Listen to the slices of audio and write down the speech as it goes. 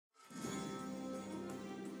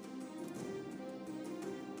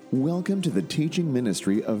Welcome to the teaching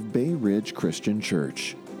ministry of Bay Ridge Christian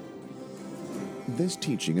Church. This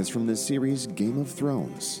teaching is from the series Game of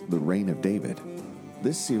Thrones, The Reign of David.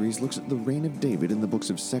 This series looks at the reign of David in the books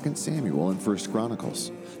of 2 Samuel and 1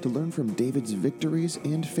 Chronicles to learn from David's victories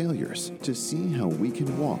and failures to see how we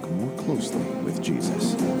can walk more closely with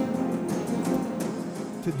Jesus.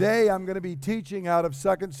 Today I'm going to be teaching out of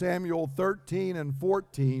 2 Samuel 13 and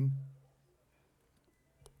 14.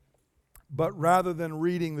 But rather than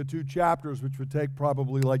reading the two chapters, which would take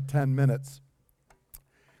probably like 10 minutes,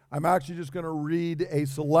 I'm actually just going to read a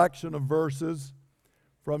selection of verses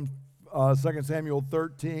from 2 Samuel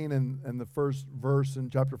 13 and the first verse in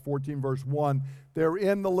chapter 14, verse 1. They're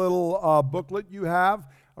in the little booklet you have.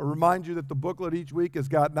 I remind you that the booklet each week has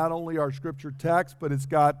got not only our scripture text, but it's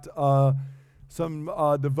got some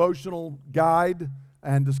devotional guide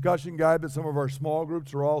and discussion guide that some of our small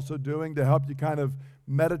groups are also doing to help you kind of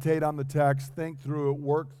meditate on the text, think through it,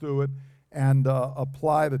 work through it, and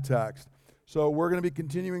apply the text. So we're going to be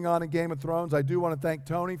continuing on in Game of Thrones. I do want to thank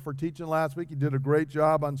Tony for teaching last week. He did a great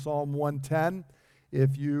job on Psalm 110.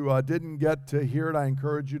 If you didn't get to hear it, I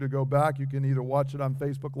encourage you to go back. You can either watch it on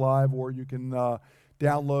Facebook Live or you can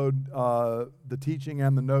download the teaching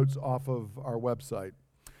and the notes off of our website.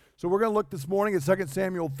 So we're going to look this morning at 2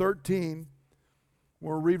 Samuel 13.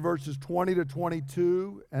 We'll read verses 20 to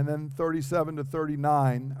 22 and then 37 to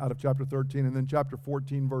 39 out of chapter 13 and then chapter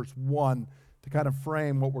 14 verse 1 to kind of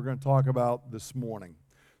frame what we're going to talk about this morning.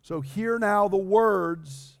 So hear now the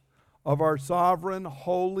words of our sovereign,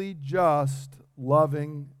 holy, just,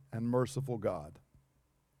 loving, and merciful God.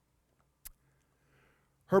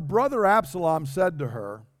 Her brother Absalom said to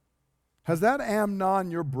her, "Has that Amnon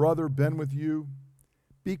your brother been with you?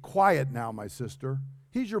 Be quiet now, my sister.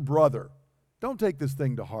 He's your brother. Don't take this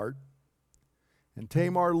thing to heart." And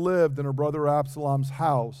Tamar lived in her brother Absalom's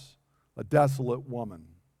house, a desolate woman.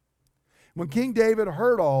 When King David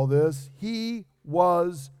heard all this, he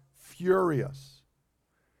was furious.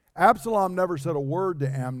 Absalom never said a word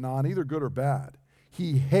to Amnon, either good or bad.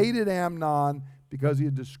 He hated Amnon because he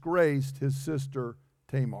had disgraced his sister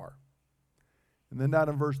Tamar. And then down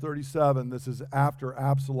in verse 37, this is after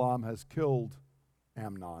Absalom has killed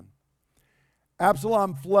Amnon.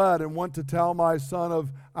 Absalom fled and went to Talmai, son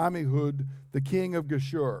of Ammihud, the king of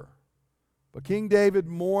Geshur. But King David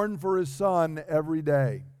mourned for his son every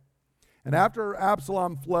day. And after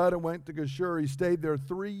Absalom fled and went to Geshur, he stayed there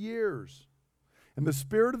 3 years. And the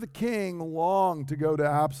spirit of the king longed to go to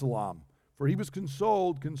Absalom, for he was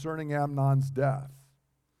consoled concerning Amnon's death.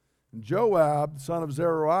 And Joab, son of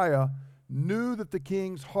Zeruiah, knew that the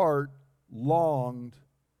king's heart longed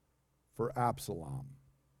for Absalom.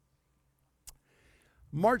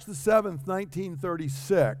 March the 7th,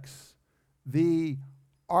 1936, the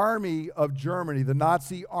army of Germany, the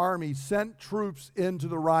Nazi army, sent troops into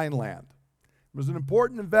the Rhineland. It was an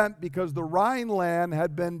important event because the Rhineland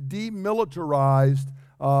had been demilitarized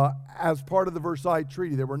as part of the Versailles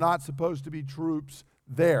Treaty. There were not supposed to be troops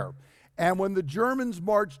there. And when the Germans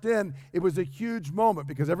marched in, it was a huge moment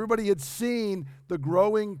because everybody had seen the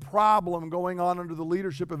growing problem going on under the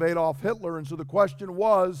leadership of Adolf Hitler. And so the question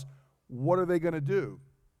was, what are they going to do?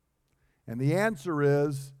 And the answer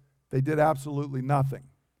is they did absolutely nothing.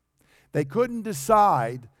 They couldn't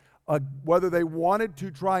decide whether they wanted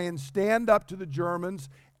to try and stand up to the Germans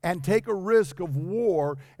and take a risk of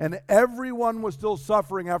war, and everyone was still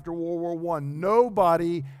suffering after World War I.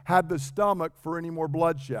 Nobody had the stomach for any more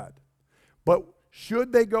bloodshed. But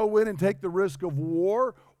should they go in and take the risk of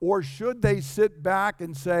war, or should they sit back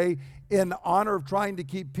and say, in honor of trying to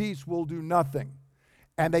keep peace, we'll do nothing?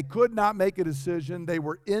 And they could not make a decision. They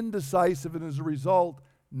were indecisive, and as a result,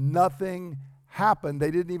 nothing happened.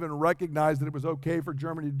 They didn't even recognize that it was okay for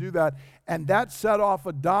Germany to do that. And that set off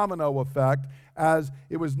a domino effect, as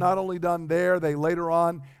it was not only done there, they later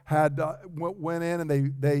on had went in and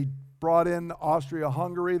they brought in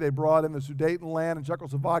Austria-Hungary, they brought in the Sudetenland and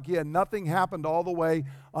Czechoslovakia, and nothing happened all the way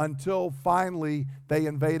until finally they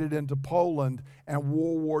invaded into Poland and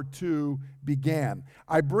World War II began.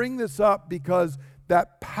 I bring this up because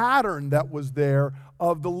that pattern that was there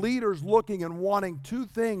of the leaders looking and wanting two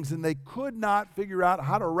things, and they could not figure out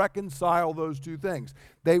how to reconcile those two things.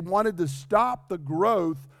 They wanted to stop the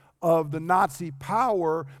growth of the Nazi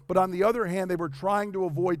power, but on the other hand, they were trying to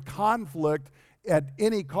avoid conflict at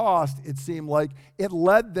any cost, it seemed like. It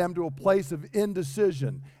led them to a place of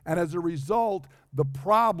indecision, and as a result, the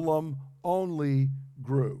problem only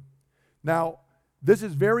grew. Now, this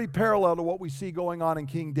is very parallel to what we see going on in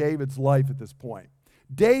King David's life at this point.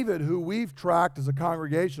 David, who we've tracked as a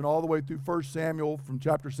congregation all the way through 1 Samuel from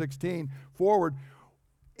chapter 16 forward,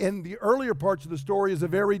 in the earlier parts of the story is a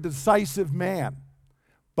very decisive man.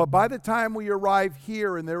 But by the time we arrive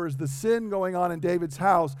here and there is the sin going on in David's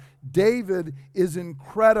house, David is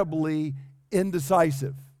incredibly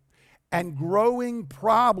indecisive. And growing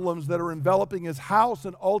problems that are enveloping his house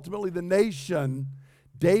and ultimately the nation,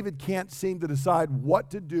 David can't seem to decide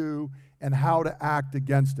what to do and how to act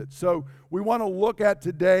against it. So we want to look at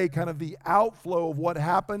today kind of the outflow of what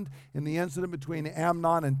happened in the incident between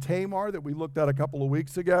Amnon and Tamar that we looked at a couple of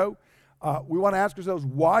weeks ago. We want to ask ourselves,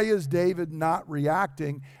 why is David not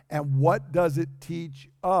reacting, and what does it teach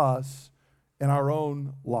us in our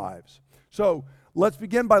own lives? So let's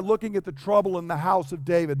begin by looking at the trouble in the house of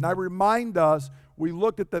David. And I remind us, we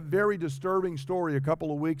looked at that very disturbing story a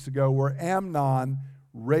couple of weeks ago where Amnon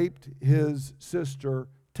raped his sister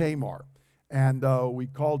Tamar. And we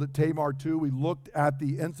called it Tamar 2. We looked at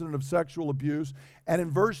the incident of sexual abuse. And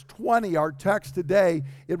in verse 20, our text today,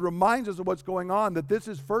 it reminds us of what's going on, that this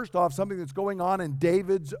is first off something that's going on in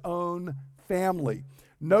David's own family.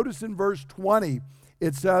 Notice in verse 20,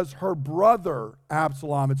 it says her brother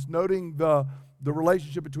Absalom. It's noting the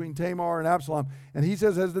relationship between Tamar and Absalom. And he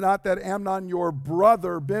says, has not that Amnon, your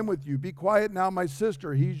brother, been with you? Be quiet now, my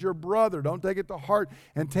sister. He's your brother. Don't take it to heart.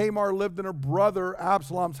 And Tamar lived in her brother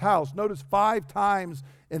Absalom's house. Notice 5 times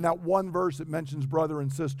in that one verse it mentions brother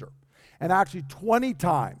and sister. And actually 20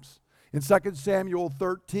 times in 2 Samuel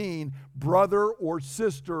 13, brother or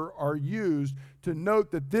sister are used to note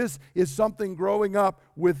that this is something growing up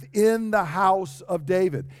within the house of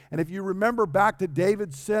David. And if you remember back to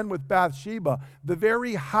David's sin with Bathsheba, the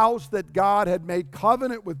very house that God had made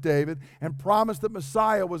covenant with David and promised that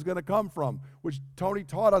Messiah was going to come from, which Tony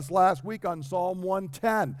taught us last week on Psalm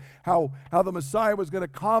 110, how the Messiah was going to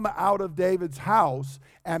come out of David's house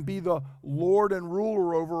and be the Lord and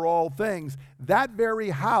ruler over all things. That very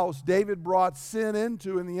house David brought sin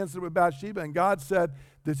into in the incident with Bathsheba, and God said,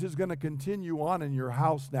 this is going to continue on in your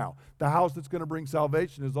house now. The house that's going to bring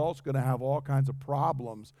salvation is also going to have all kinds of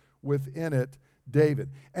problems within it,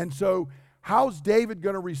 David. And so how's David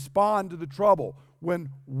going to respond to the trouble?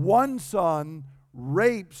 When one son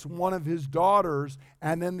rapes one of his daughters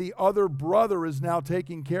and then the other brother is now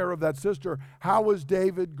taking care of that sister, how is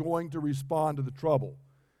David going to respond to the trouble?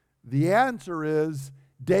 The answer is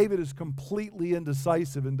David is completely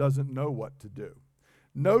indecisive and doesn't know what to do.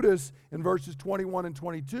 Notice in verses 21 and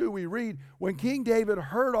 22, we read, when King David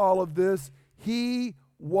heard all of this, he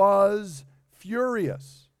was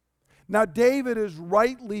furious. Now, David is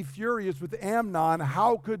rightly furious with Amnon.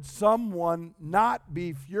 How could someone not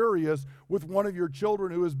be furious with one of your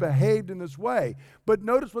children who has behaved in this way? But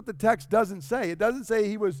notice what the text doesn't say. It doesn't say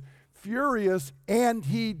he was furious and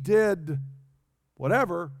he did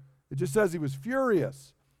whatever. It just says he was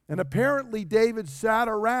furious. And apparently David sat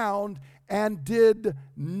around and did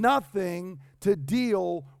nothing to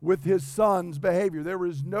deal with his son's behavior. There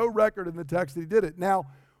is no record in the text that he did it. Now,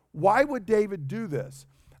 why would David do this?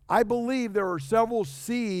 I believe there are several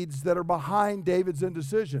seeds that are behind David's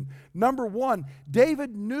indecision. Number one,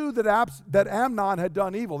 David knew that Amnon had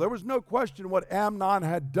done evil. There was no question what Amnon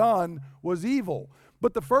had done was evil.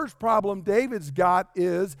 But the first problem David's got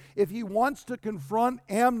is if he wants to confront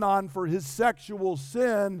Amnon for his sexual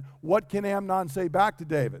sin, what can Amnon say back to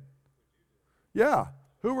David? Yeah,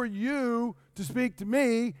 who are you to speak to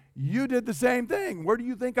me? You did the same thing. Where do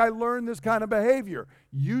you think I learned this kind of behavior?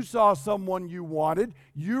 You saw someone you wanted.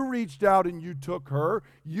 You reached out and you took her.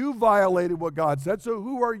 You violated what God said. So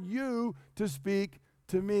who are you to speak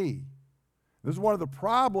to me? This is one of the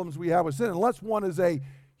problems we have with sin. Unless one is a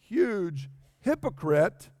huge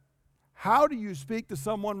hypocrite, how do you speak to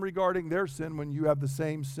someone regarding their sin when you have the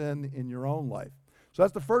same sin in your own life? So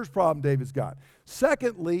that's the first problem David's got.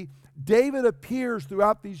 Secondly, David appears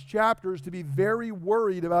throughout these chapters to be very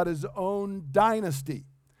worried about his own dynasty.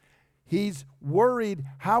 He's worried,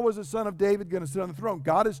 how is the son of David going to sit on the throne?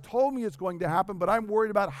 God has told me it's going to happen, but I'm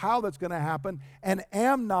worried about how that's going to happen. And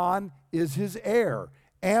Amnon is his heir.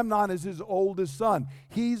 Amnon is his oldest son.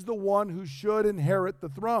 He's the one who should inherit the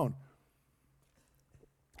throne.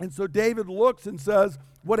 And so David looks and says,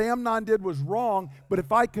 what Amnon did was wrong, but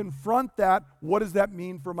if I confront that, what does that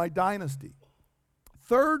mean for my dynasty?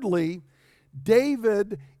 Thirdly,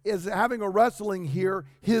 David is having a wrestling here.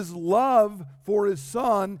 His love for his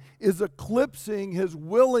son is eclipsing his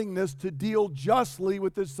willingness to deal justly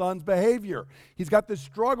with his son's behavior. He's got this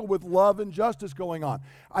struggle with love and justice going on.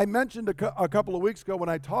 I mentioned a couple of weeks ago when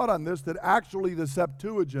I taught on this that actually the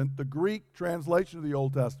Septuagint, the Greek translation of the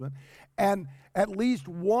Old Testament, and at least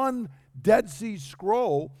one Dead Sea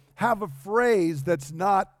Scroll have a phrase that's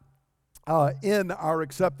not in our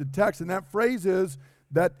accepted text, and that phrase is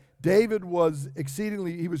that David was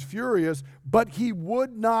he was furious, but he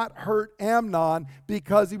would not hurt Amnon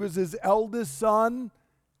because he was his eldest son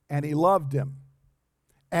and he loved him.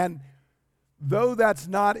 And though that's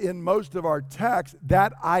not in most of our text,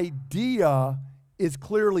 that idea is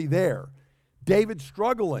clearly there. David's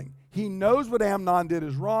struggling. He knows what Amnon did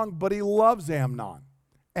is wrong, but he loves Amnon.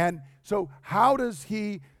 And so how does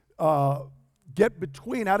he get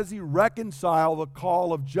between, how does he reconcile the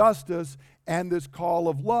call of justice and this call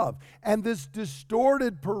of love? And this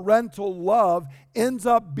distorted parental love ends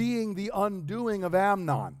up being the undoing of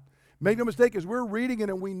Amnon. Make no mistake, as we're reading it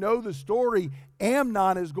and we know the story,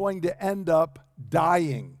 Amnon is going to end up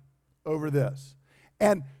dying over this.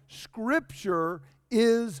 And Scripture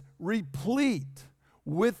is replete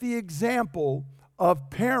with the example of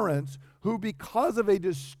parents who, because of a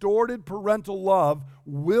distorted parental love,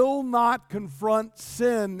 will not confront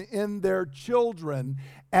sin in their children,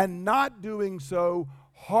 and not doing so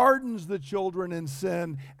hardens the children in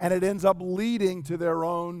sin, and it ends up leading to their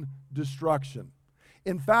own destruction.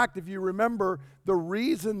 In fact, if you remember, the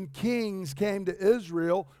reason kings came to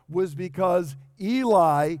Israel was because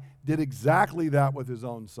Eli did exactly that with his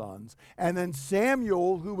own sons. And then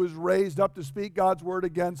Samuel, who was raised up to speak God's word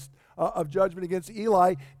of judgment against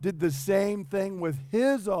Eli, did the same thing with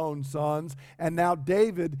his own sons. And now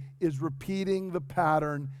David is repeating the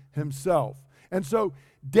pattern himself. And so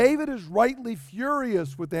David is rightly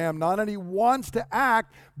furious with Amnon, and he wants to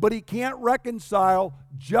act, but he can't reconcile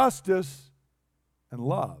justice and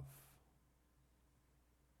love.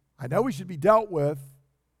 I know he should be dealt with,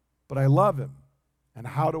 but I love him. And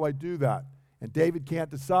how do I do that? And David can't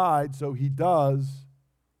decide, so he does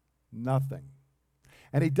nothing.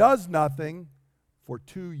 And he does nothing for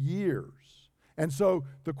 2 years. And so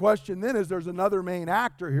the question then is, there's another main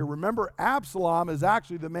actor here. Remember, Absalom is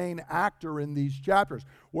actually the main actor in these chapters.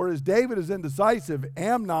 Whereas David is indecisive,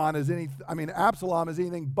 Absalom is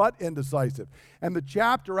anything but indecisive. And the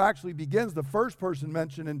chapter actually begins, the first person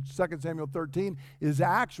mentioned in 2 Samuel 13 is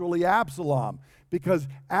actually Absalom, because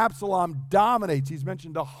Absalom dominates. He's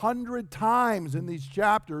mentioned 100 times in these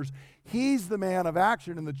chapters. He's the man of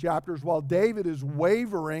action in the chapters, while David is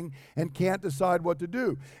wavering and can't decide what to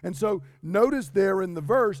do. And so notice there in the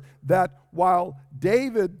verse that while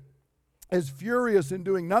David is furious and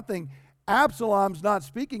doing nothing, Absalom's not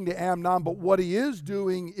speaking to Amnon, but what he is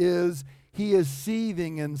doing is he is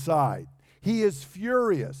seething inside. He is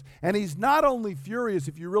furious. And he's not only furious,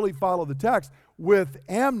 if you really follow the text, with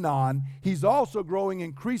Amnon, he's also growing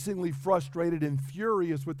increasingly frustrated and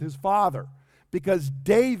furious with his father, because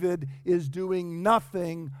David is doing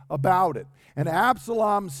nothing about it. And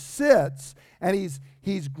Absalom sits, and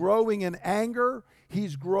he's growing in anger.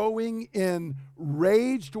 He's growing in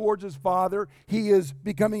rage towards his father. He is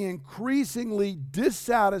becoming increasingly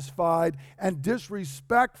dissatisfied and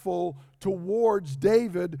disrespectful towards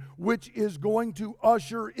David, which is going to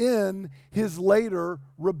usher in his later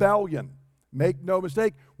rebellion. Make no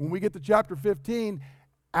mistake, when we get to chapter 15,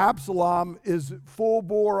 Absalom is full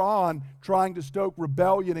bore on trying to stoke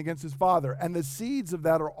rebellion against his father. And the seeds of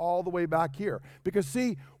that are all the way back here. Because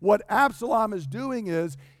see, what Absalom is doing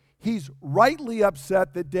is he's rightly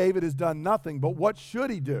upset that David has done nothing. But what should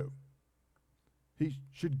he do? He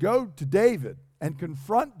should go to David and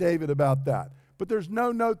confront David about that. But there's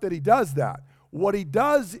no note that he does that. What he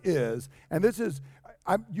does is, and this is,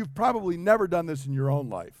 you've probably never done this in your own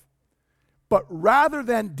life, but rather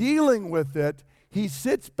than dealing with it, he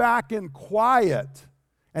sits back in quiet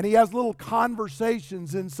and he has little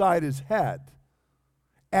conversations inside his head.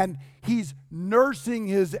 And he's nursing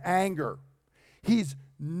his anger. He's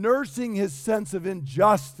nursing his sense of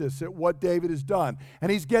injustice at what David has done.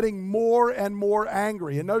 And he's getting more and more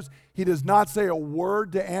angry. And notice, he does not say a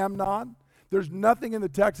word to Amnon. There's nothing in the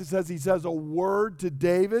text that says he says a word to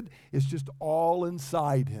David. It's just all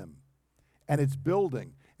inside him. And it's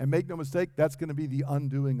building. And make no mistake, that's going to be the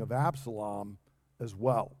undoing of Absalom as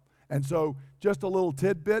well. And so, just a little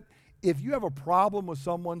tidbit, if you have a problem with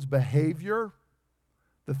someone's behavior,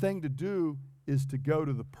 the thing to do is to go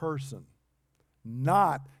to the person,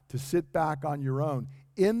 not to sit back on your own.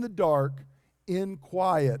 In the dark, in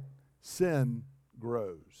quiet, sin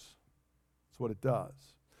grows. That's what it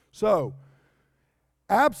does. So,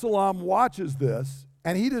 Absalom watches this,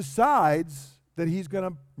 and he decides that he's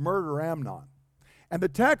going to murder Amnon. And the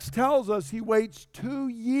text tells us he waits 2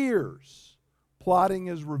 years plotting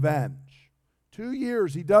his revenge. 2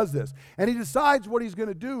 years he does this. And he decides what he's going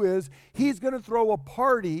to do is he's going to throw a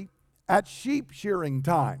party at sheep shearing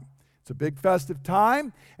time. It's a big festive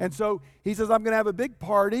time. And so he says, I'm going to have a big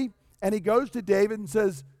party. And he goes to David and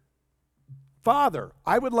says, Father,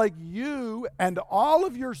 I would like you and all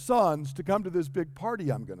of your sons to come to this big party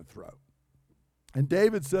I'm going to throw. And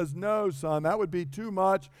David says, no, son, that would be too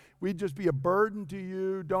much. We'd just be a burden to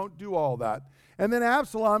you. Don't do all that. And then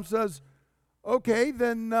Absalom says, okay,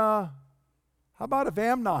 then how about if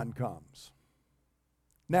Amnon comes?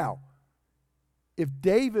 Now, if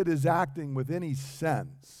David is acting with any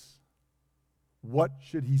sense, what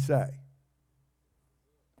should he say?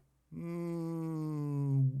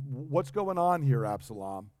 What's going on here,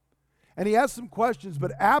 Absalom? And he has some questions,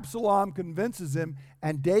 but Absalom convinces him,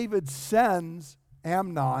 and David sends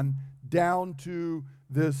Amnon down to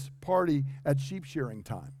this party at sheep shearing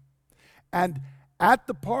time. And at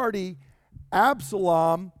the party,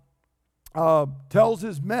 Absalom tells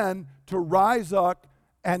his men to rise up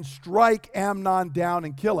and strike Amnon down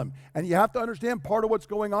and kill him. And you have to understand part of what's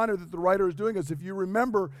going on here that the writer is doing is, if you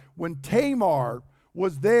remember when Tamar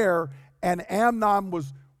was there and Amnon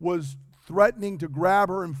was threatening to grab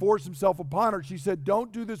her and force himself upon her, she said,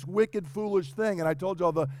 don't do this wicked, foolish thing. And I told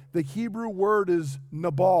y'all the Hebrew word is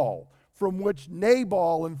Nabal, from which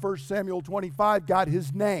Nabal in 1 Samuel 25 got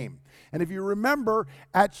his name. And if you remember,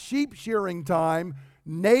 at sheep shearing time,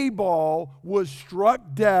 Nabal was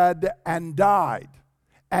struck dead and died.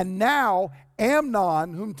 And now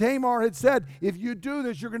Amnon, whom Tamar had said, if you do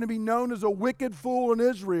this, you're going to be known as a wicked fool in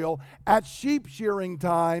Israel, at sheep shearing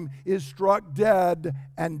time is struck dead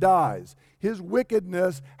and dies. His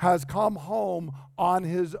wickedness has come home on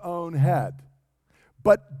his own head.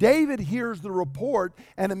 But David hears the report,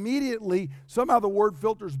 and immediately, somehow the word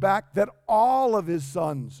filters back that all of his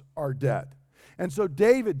sons are dead. And so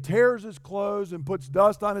David tears his clothes and puts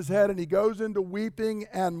dust on his head, and he goes into weeping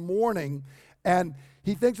and mourning, and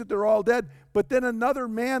he thinks that they're all dead. But then another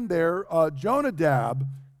man there, Jonadab,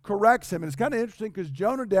 corrects him. And it's kind of interesting because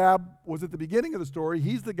Jonadab was at the beginning of the story.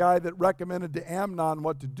 He's the guy that recommended to Amnon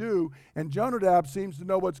what to do. And Jonadab seems to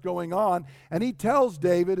know what's going on. And he tells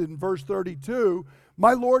David in verse 32,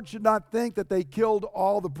 my Lord should not think that they killed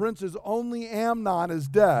all the princes. Only Amnon is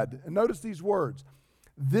dead. And notice these words.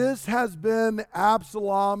 This has been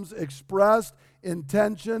Absalom's expressed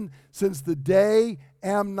intention since the day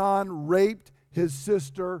Amnon raped his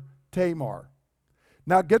sister Tamar.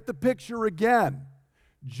 Now get the picture again.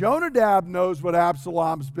 Jonadab knows what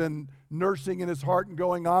Absalom's been nursing in his heart and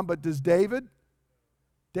going on, but does David?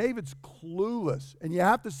 David's clueless. And you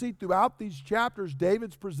have to see throughout these chapters,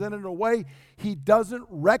 David's presented in a way he doesn't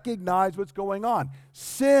recognize what's going on.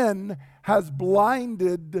 Sin has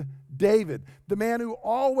blinded David. The man who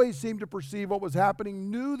always seemed to perceive what was happening,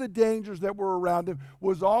 knew the dangers that were around him,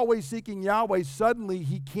 was always seeking Yahweh. Suddenly,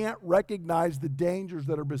 he can't recognize the dangers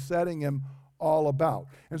that are besetting him all about.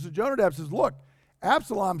 And so Jonadab says, look,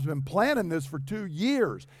 Absalom's been planning this for 2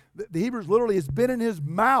 years. The Hebrews literally, has been in his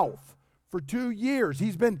mouth for 2 years.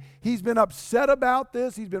 He's been upset about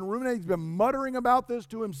this. He's been ruminating. He's been muttering about this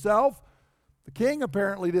to himself. The king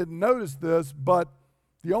apparently didn't notice this, but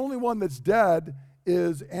the only one that's dead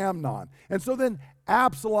is Amnon. And so then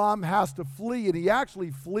Absalom has to flee, and he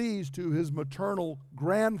actually flees to his maternal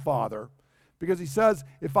grandfather because he says,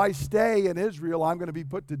 if I stay in Israel, I'm going to be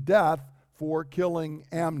put to death for killing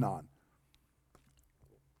Amnon.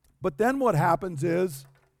 But then what happens is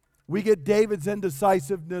we get David's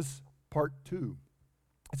indecisiveness part 2.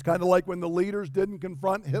 It's kind of like when the leaders didn't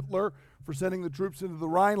confront Hitler for sending the troops into the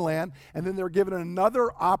Rhineland, and then they're given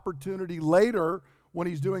another opportunity later when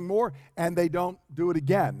he's doing more, and they don't do it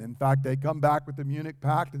again. In fact, they come back with the Munich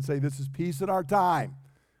Pact and say, this is peace in our time,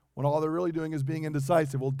 when all they're really doing is being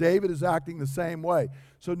indecisive. Well, David is acting the same way.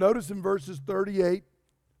 So notice in verses 38,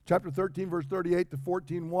 chapter 13, verse 38 to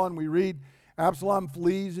 14:1, we read, Absalom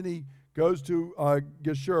flees and he goes to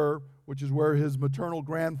Geshur, which is where his maternal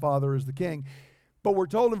grandfather is the king. But we're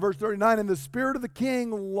told in verse 39, and the spirit of the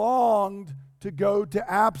king longed to go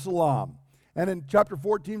to Absalom. And in chapter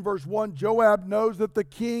 14, verse 1, Joab knows that the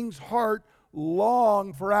king's heart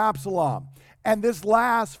longed for Absalom. And this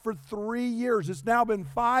lasts for 3 years. It's now been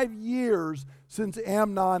 5 years since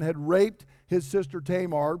Amnon had raped his sister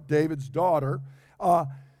Tamar, David's daughter.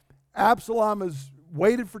 Absalom has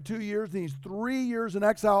waited for 2 years, and he's 3 years in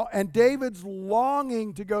exile, and David's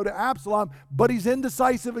longing to go to Absalom, but he's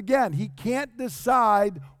indecisive again. He can't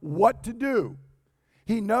decide what to do.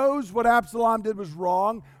 He knows what Absalom did was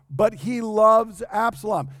wrong, but he loves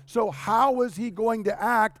Absalom. So how is he going to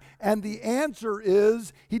act? And the answer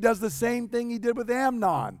is he does the same thing he did with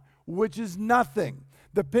Amnon, which is nothing.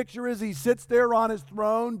 The picture is he sits there on his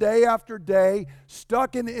throne day after day,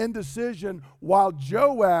 stuck in indecision, while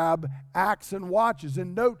Joab acts and watches.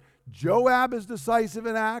 And note, Joab is decisive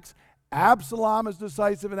in acts. Absalom is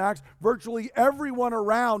decisive in acts. Virtually everyone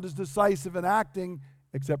around is decisive in acting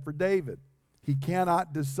except for David. He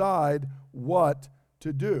cannot decide what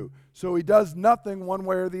to do. So he does nothing one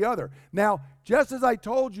way or the other. Now, just as I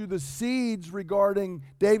told you the seeds regarding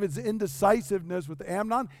David's indecisiveness with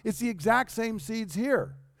Amnon, it's the exact same seeds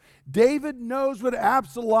here. David knows what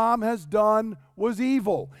Absalom has done was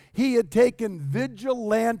evil. He had taken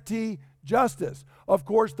vigilante justice. Of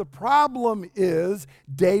course, the problem is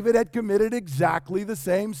David had committed exactly the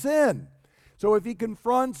same sin. So if he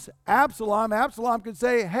confronts Absalom, Absalom can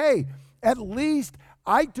say, hey, at least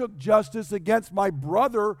I took justice against my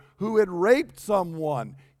brother who had raped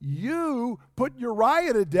someone. You put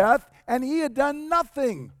Uriah to death, and he had done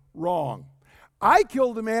nothing wrong. I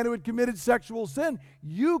killed a man who had committed sexual sin.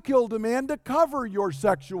 You killed a man to cover your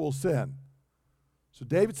sexual sin. So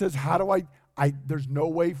David says, how do there's no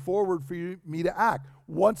way forward for me to act.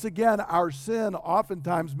 Once again, our sin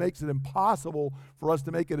oftentimes makes it impossible for us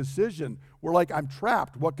to make a decision. We're like, I'm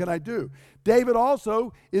trapped. What can I do? David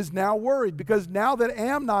also is now worried because now that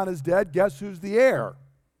Amnon is dead, guess who's the heir?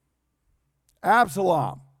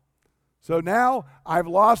 Absalom. So now I've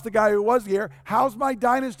lost the guy who was the heir. How's my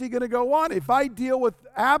dynasty going to go on? If I deal with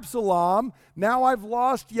Absalom, now I've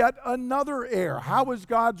lost yet another heir. How is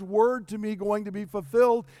God's word to me going to be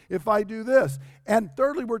fulfilled if I do this? And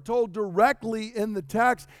thirdly, we're told directly in the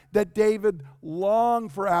text that David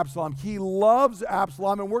longed for Absalom. He loves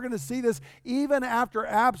Absalom, and we're going to see this even after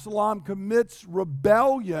Absalom commits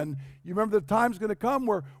rebellion. You remember the time's going to come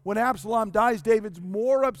where when Absalom dies, David's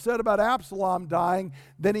more upset about Absalom dying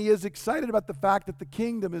than he is excited about the fact that the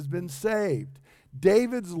kingdom has been saved.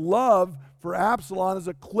 David's love for Absalom is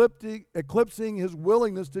eclipsing his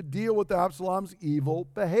willingness to deal with Absalom's evil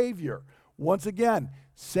behavior. Once again,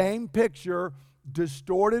 same picture,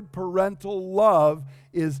 distorted parental love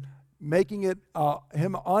is making it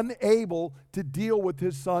him unable to deal with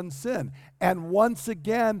his son's sin. And once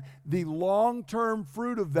again, the long-term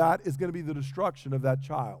fruit of that is going to be the destruction of that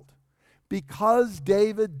child. Because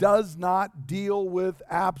David does not deal with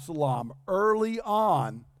Absalom early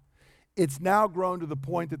on, it's now grown to the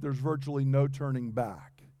point that there's virtually no turning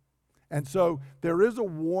back. And so there is a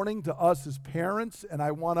warning to us as parents, and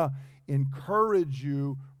I want to encourage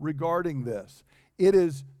you regarding this. It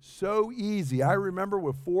is so easy. I remember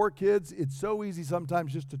with 4 kids, it's so easy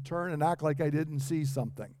sometimes just to turn and act like I didn't see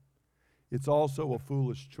something. It's also a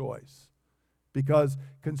foolish choice. Because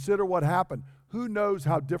consider what happened. Who knows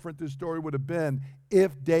how different this story would have been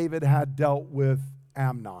if David had dealt with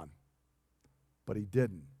Amnon? But he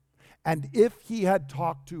didn't. And if he had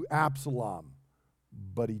talked to Absalom,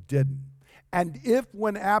 but he didn't. And if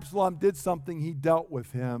when Absalom did something, he dealt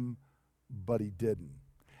with him, but he didn't.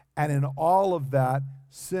 And in all of that,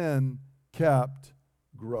 sin kept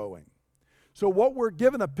growing. So what we're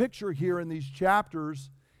given a picture here in these chapters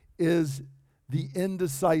is the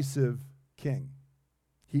indecisive king.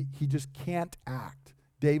 He just can't act.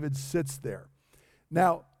 David sits there.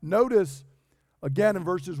 Now, notice, again in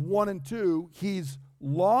verses 1 and 2, he's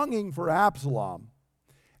longing for Absalom.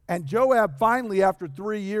 And Joab finally, after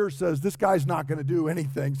 3 years, says, this guy's not going to do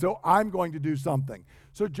anything, so I'm going to do something.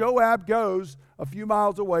 So Joab goes a few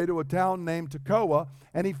miles away to a town named Tekoa,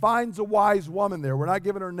 and he finds a wise woman there. We're not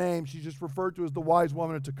giving her name. She's just referred to as the wise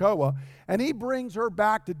woman of Tekoa. And he brings her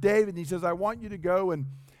back to David, and he says, I want you to go, and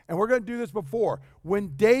we're going to do this before.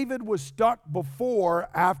 When David was stuck before,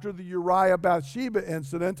 after the Uriah Bathsheba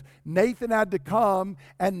incident, Nathan had to come,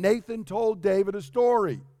 and Nathan told David a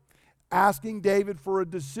story, asking David for a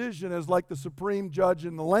decision as like the supreme judge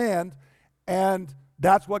in the land, and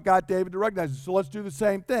that's what got David to recognize it. So let's do the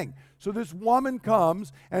same thing. So this woman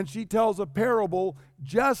comes, and she tells a parable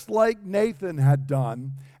just like Nathan had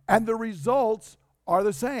done, and the results are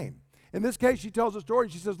the same. In this case, she tells a story.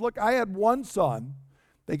 She says, look, I had one son.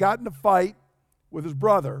 They got in a fight with his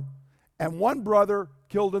brother, and one brother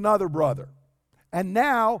killed another brother. And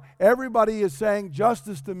now everybody is saying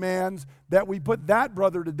justice demands that we put that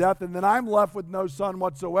brother to death, and then I'm left with no son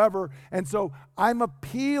whatsoever. And so I'm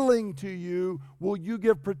appealing to you. Will you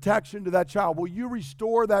give protection to that child? Will you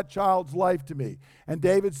restore that child's life to me? And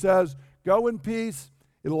David says, go in peace.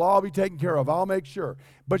 It'll all be taken care of. I'll make sure.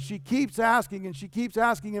 But she keeps asking, and she keeps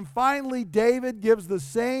asking. And finally, David gives the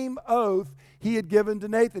same oath he had given to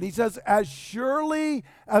Nathan. He says, as surely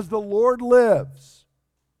as the Lord lives,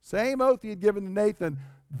 same oath he had given to Nathan,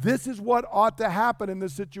 this is what ought to happen in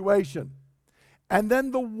this situation. And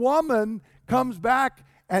then the woman comes back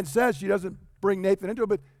and says, she doesn't bring Nathan into it,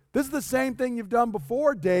 but this is the same thing you've done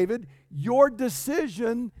before, David. Your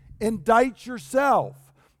decision indicts yourself.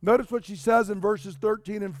 Notice what she says in verses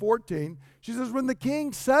 13 and 14. She says, when the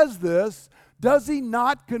king says this, does he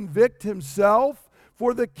not convict himself?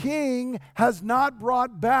 For the king has not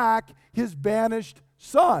brought back his banished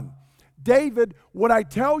son. David, when I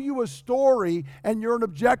tell you a story and you're an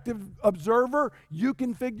objective observer, you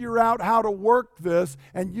can figure out how to work this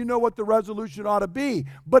and you know what the resolution ought to be.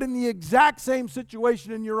 But in the exact same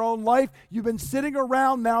situation in your own life, you've been sitting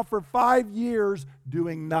around now for 5 years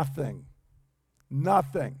doing nothing.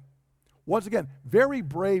 Nothing. Once again, very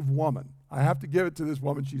brave woman. I have to give it to this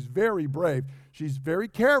woman. She's very brave. She's very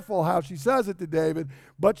careful how she says it to David,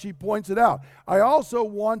 but she points it out. I also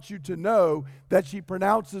want you to know that she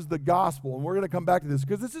pronounces the gospel, and we're going to come back to this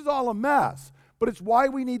because this is all a mess, but it's why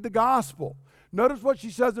we need the gospel. Notice what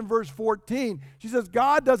she says in verse 14. She says,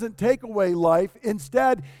 God doesn't take away life.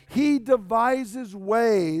 Instead, he devises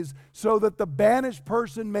ways so that the banished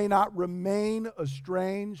person may not remain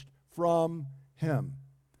estranged from him.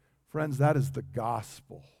 Friends, that is the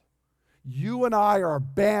gospel. You and I are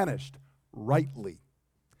banished rightly.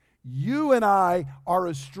 You and I are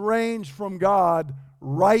estranged from God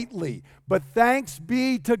rightly. But thanks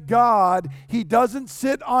be to God, he doesn't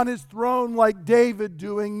sit on his throne like David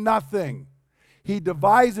doing nothing. He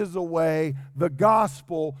devises a way, the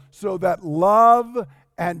gospel, so that love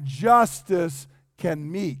and justice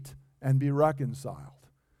can meet and be reconciled.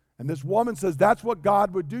 And this woman says, that's what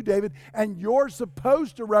God would do, David, and you're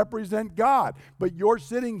supposed to represent God, but you're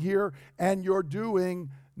sitting here and you're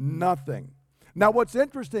doing nothing. Now, what's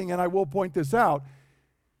interesting, and I will point this out,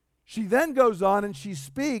 she then goes on and she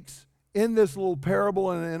speaks in this little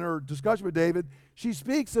parable and in her discussion with David, she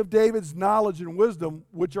speaks of David's knowledge and wisdom,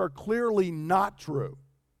 which are clearly not true.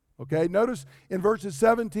 Okay, notice in verses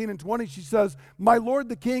 17 and 20, she says, my Lord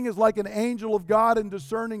the king is like an angel of God in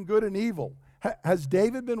discerning good and evil. Has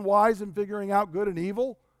David been wise in figuring out good and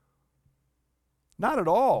evil? Not at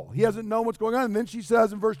all. He hasn't known what's going on. And then she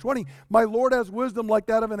says in verse 20, my Lord has wisdom like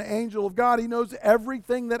that of an angel of God. He knows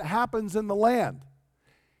everything that happens in the land.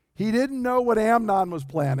 He didn't know what Amnon was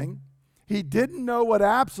planning. He didn't know what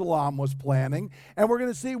Absalom was planning. And we're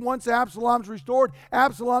going to see once Absalom's restored,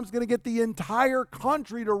 Absalom's going to get the entire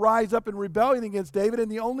country to rise up in rebellion against David.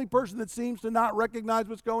 And the only person that seems to not recognize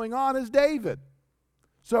what's going on is David.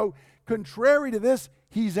 So, contrary to this,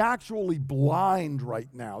 he's actually blind right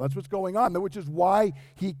now. That's what's going on, which is why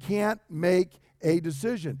he can't make a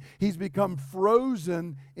decision. He's become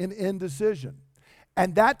frozen in indecision.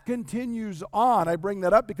 And that continues on. I bring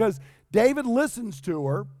that up because David listens to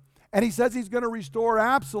her, and he says he's going to restore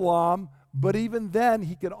Absalom, but even then,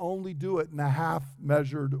 he can only do it in a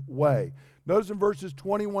half-measured way. Notice in verses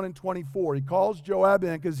 21 and 24, he calls Joab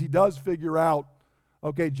in because he does figure out,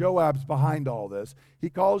 okay, Joab's behind all this. He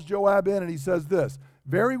calls Joab in and he says this,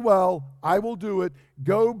 very well, I will do it.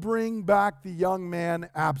 Go bring back the young man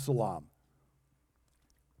Absalom.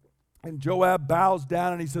 And Joab bows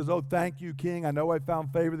down and he says, oh, thank you, king. I know I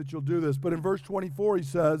found favor that you'll do this. But in verse 24 he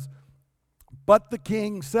says, but the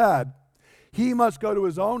king said, he must go to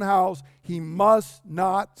his own house. He must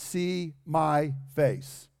not see my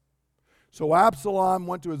face. So Absalom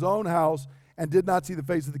went to his own house and did not see the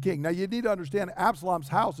face of the king. Now, you need to understand, Absalom's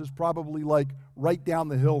house is probably like right down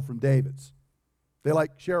the hill from David's. They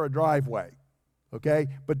like share a driveway, okay?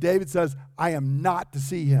 But David says, I am not to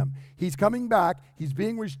see him. He's coming back. He's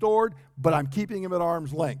being restored, but I'm keeping him at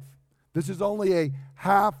arm's length. This is only a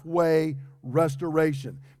halfway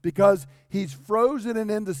restoration. Because he's frozen in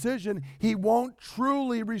indecision, he won't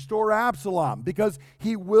truly restore Absalom because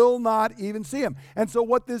he will not even see him. And so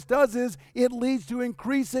what this does is it leads to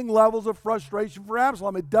increasing levels of frustration for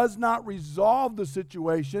Absalom. It does not resolve the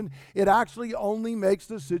situation. It actually only makes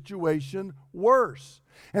the situation worse.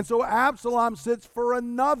 And so Absalom sits for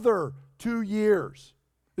another 2 years.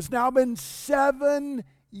 It's now been 7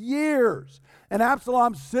 years. And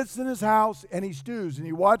Absalom sits in his house and he stews and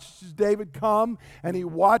he watches David come and he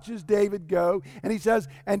watches David go. And he says,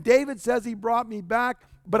 and David says he brought me back,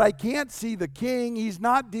 but I can't see the king. He's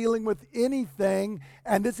not dealing with anything.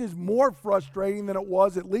 And this is more frustrating than it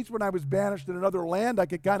was, at least when I was banished in another land. I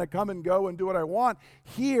could kind of come and go and do what I want.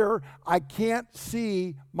 Here, I can't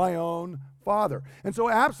see my own father. And so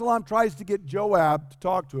Absalom tries to get Joab to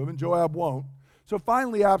talk to him, and Joab won't. So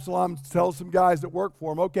finally, Absalom tells some guys that work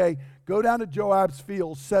for him, okay, go down to Joab's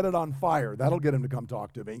field, set it on fire. That'll get him to come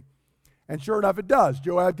talk to me. And sure enough, it does.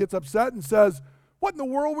 Joab gets upset and says, what in the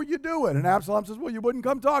world were you doing? And Absalom says, well, you wouldn't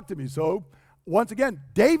come talk to me. So once again,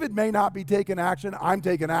 David may not be taking action. I'm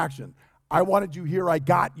taking action. I wanted you here. I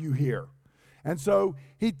got you here. And so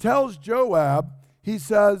he tells Joab, he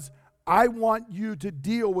says, I want you to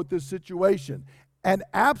deal with this situation. And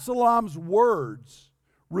Absalom's words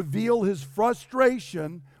reveal his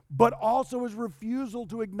frustration, but also his refusal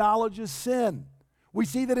to acknowledge his sin. We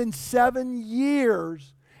see that in 7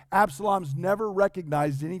 years, Absalom's never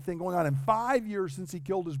recognized anything going on. In 5 years since he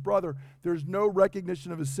killed his brother, there's no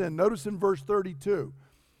recognition of his sin. Notice in verse 32,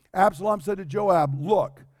 Absalom said to Joab,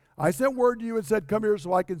 "Look, I sent word to you and said, 'Come here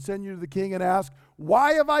so I can send you to the king and ask,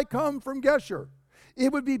 why have I come from Geshur?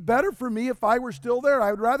 It would be better for me if I were still there.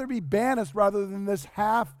 I would rather be banished rather than this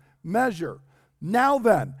half measure. Now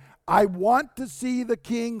then, I want to see the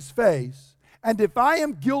king's face, and if I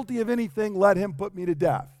am guilty of anything, let him put me to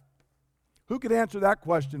death.'" Who could answer that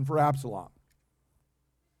question for Absalom?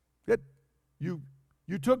 You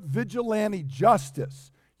took vigilante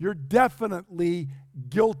justice. You're definitely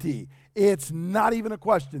guilty. It's not even a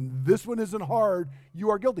question. This one isn't hard. You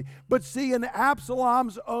are guilty. But see, in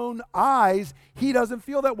Absalom's own eyes, he doesn't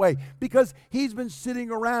feel that way because he's been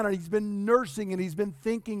sitting around and he's been nursing and he's been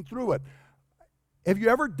thinking through it. Have you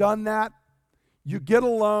ever done that? You get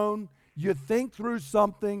alone, you think through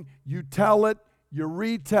something, you tell it, you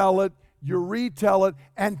retell it,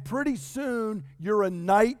 and pretty soon you're a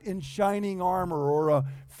knight in shining armor or a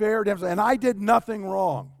fair damsel, and I did nothing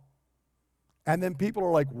wrong. And then people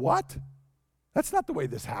are like, "What? That's not the way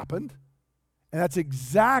this happened." And that's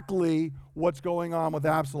exactly what's going on with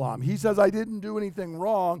Absalom. He says, "I didn't do anything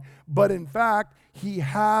wrong," but in fact, he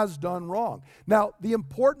has done wrong. Now, the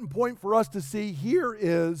important point for us to see here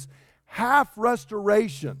is half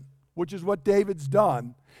restoration, which is what David's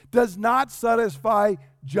done, does not satisfy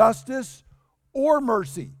justice or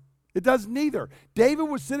mercy. It does neither. David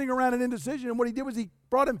was sitting around in indecision, and what he did was he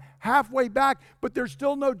brought him halfway back, but there's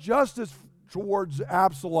still no justice towards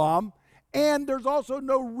Absalom, and there's also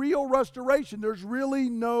no real restoration. There's really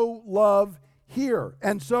no love here.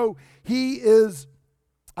 And so he is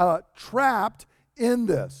trapped in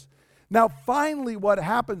this. Now, finally, what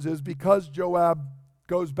happens is because Joab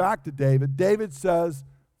goes back to David, David says,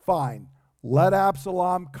 "Fine, let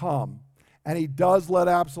Absalom come." And he does let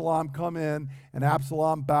Absalom come in, and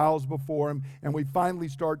Absalom bows before him, and we finally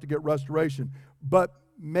start to get restoration. But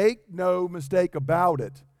make no mistake about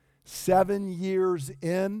it, 7 years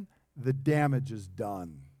in, the damage is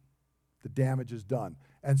done. The damage is done.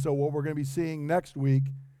 And so what we're going to be seeing next week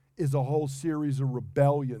is a whole series of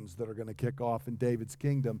rebellions that are going to kick off in David's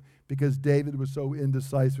kingdom because David was so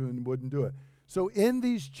indecisive and wouldn't do it. So in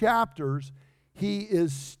these chapters, he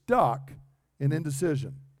is stuck in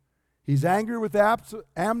indecision. He's angry with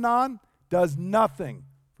Amnon, does nothing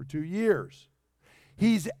for 2 years.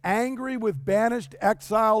 He's angry with banished,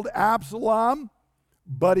 exiled Absalom,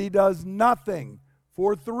 but he does nothing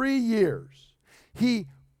for 3 years. He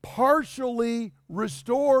partially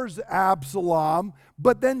restores Absalom,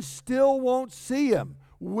 but then still won't see him,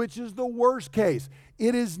 which is the worst case.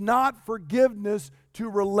 It is not forgiveness to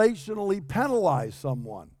relationally penalize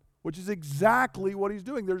someone, which is exactly what he's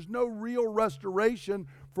doing. There's no real restoration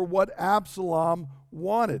for what Absalom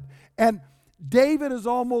wanted. And David is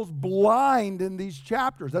almost blind in these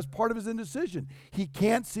chapters. That's part of his indecision. He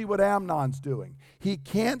can't see what Amnon's doing. He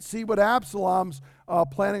can't see what Absalom's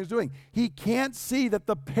planning is doing. He can't see that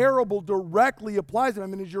the parable directly applies to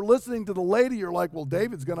him. I mean, as you're listening to the lady, you're like, well,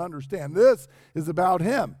 David's going to understand. This is about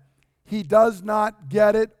him. He does not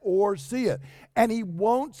get it or see it. And he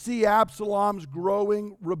won't see Absalom's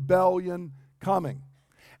growing rebellion coming.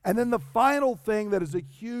 And then the final thing that is a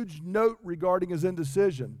huge note regarding his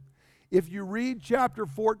indecision, if you read chapter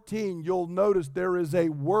 14, you'll notice there is a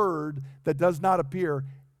word that does not appear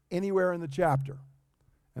anywhere in the chapter.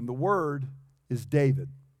 And the word is David.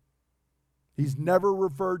 He's never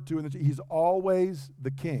referred to, he's always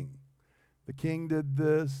the king. The king did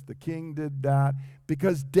this, the king did that,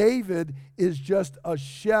 because David is just a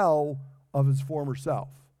shell of his former self.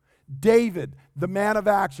 David, the man of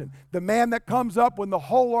action, the man that comes up when the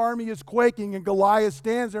whole army is quaking and Goliath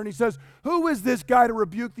stands there and he says, "Who is this guy to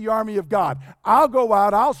rebuke the army of God? I'll go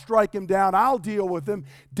out, I'll strike him down, I'll deal with him."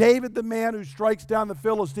 David, the man who strikes down the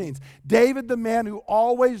Philistines. David, the man who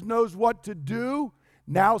always knows what to do,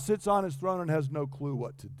 now sits on his throne and has no clue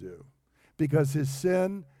what to do because his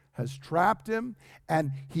sin has trapped him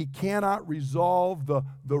and he cannot resolve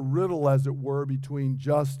the riddle, as it were, between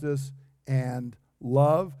justice and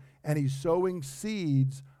love. And he's sowing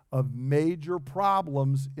seeds of major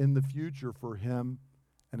problems in the future for him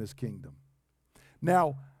and his kingdom.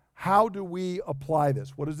 Now, how do we apply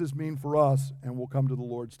this? What does this mean for us? And we'll come to the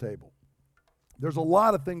Lord's table. There's a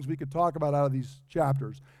lot of things we could talk about out of these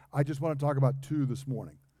chapters. I just want to talk about 2 this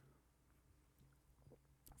morning.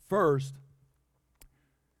 First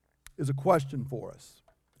is a question for us.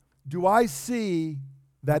 Do I see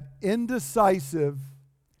that indecisive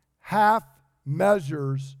half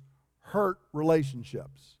measures hurt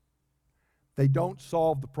relationships? They don't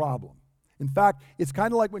solve the problem. In fact, it's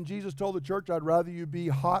kind of like when Jesus told the church, "I'd rather you be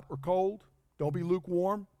hot or cold. Don't be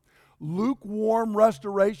lukewarm." lukewarm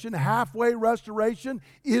restoration, halfway restoration,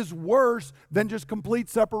 is worse than just complete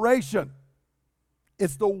separation.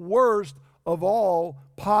 It's the worst of all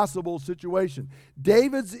possible situations.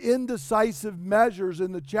 David's indecisive measures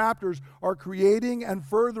in the chapters are creating and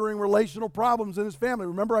furthering relational problems in his family.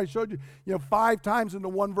 Remember, I showed you, 5 times in the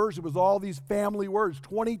one verse, it was all these family words,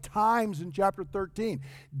 20 times in chapter 13.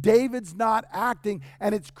 David's not acting,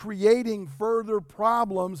 and it's creating further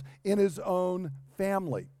problems in his own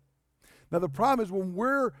family. Now, the problem is when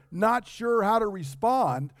we're not sure how to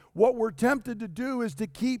respond, what we're tempted to do is to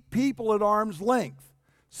keep people at arm's length.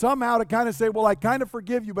 Somehow to kind of say, well, I kind of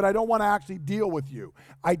forgive you, but I don't want to actually deal with you.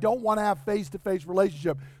 I don't want to have face-to-face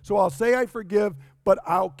relationship. So I'll say I forgive, but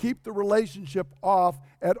I'll keep the relationship off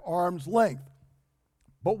at arm's length.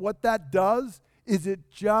 But what that does is it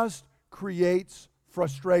just creates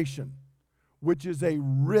frustration, which is a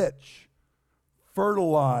rich,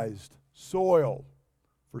 fertilized soil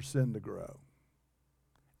for sin to grow.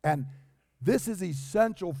 And this is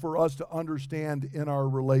essential for us to understand in our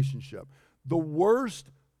relationship. The worst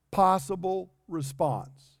possible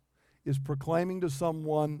response is proclaiming to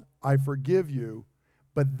someone, I forgive you,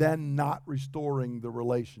 but then not restoring the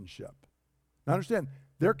relationship. Now understand,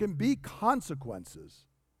 there can be consequences,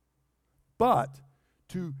 but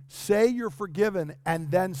to say you're forgiven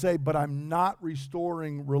and then say, but I'm not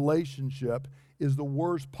restoring relationship, is the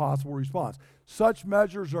worst possible response. Such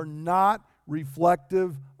measures are not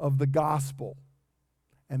reflective of the gospel,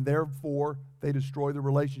 and therefore they destroy the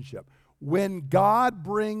relationship. When God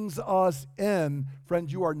brings us in,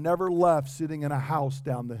 friends, you are never left sitting in a house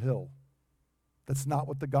down the hill. That's not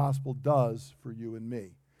what the gospel does for you and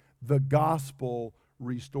me. The gospel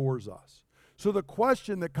restores us. So the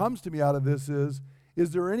question that comes to me out of this is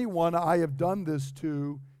there anyone I have done this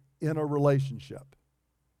to in a relationship?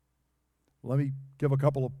 Let me give a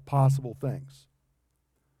couple of possible things.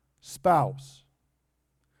 Spouse,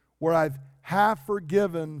 where I've half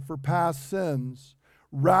forgiven for past sins,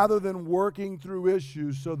 rather than working through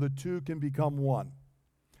issues so the two can become one.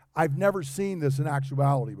 I've never seen this in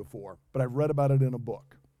actuality before, but I've read about it in a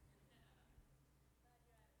book.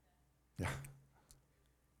 Yeah.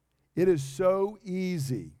 It is so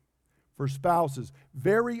easy for spouses.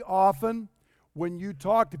 Very often, when you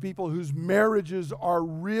talk to people whose marriages are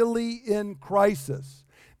really in crisis,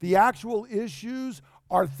 the actual issues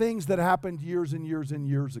are things that happened years and years and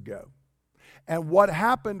years ago. And what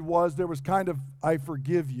happened was there was kind of, I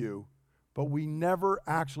forgive you, but we never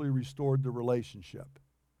actually restored the relationship.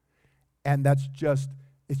 And it's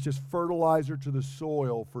just fertilizer to the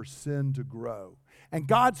soil for sin to grow. And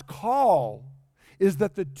God's call is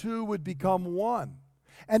that the two would become one.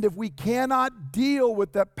 And if we cannot deal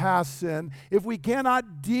with that past sin, if we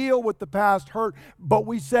cannot deal with the past hurt, but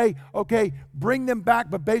we say, okay, bring them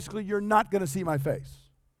back, but basically you're not going to see my face.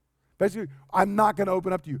 Basically, I'm not going to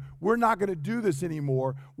open up to you. We're not going to do this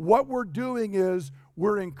anymore. What we're doing is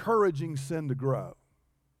we're encouraging sin to grow.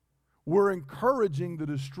 We're encouraging the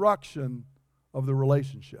destruction of the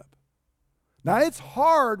relationship. Now, it's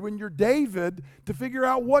hard when you're David to figure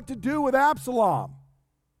out what to do with Absalom.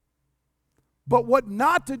 But what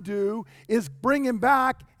not to do is bring him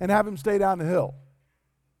back and have him stay down the hill.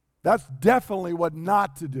 That's definitely what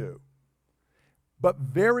not to do. But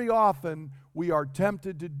very often, we are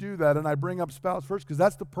tempted to do that. And I bring up spouse first because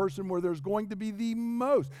that's the person where there's going to be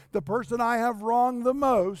the person I have wronged the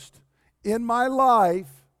most in my life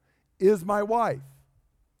is my wife.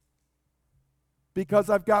 Because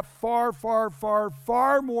I've got far, far, far,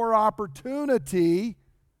 far more opportunity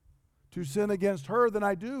to sin against her than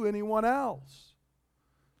I do anyone else.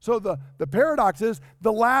 So the paradox is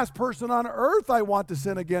the last person on earth I want to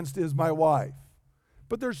sin against is my wife.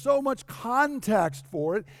 But there's so much context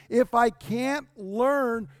for it. If I can't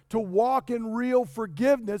learn to walk in real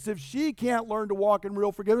forgiveness, if she can't learn to walk in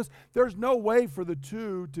real forgiveness, there's no way for the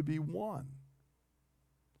two to be one.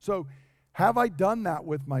 So, have I done that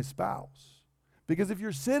with my spouse? Because if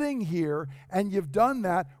you're sitting here and you've done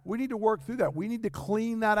that, we need to work through that. We need to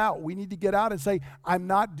clean that out. We need to get out and say, I'm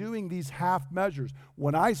not doing these half measures.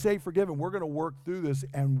 When I say forgiven, we're going to work through this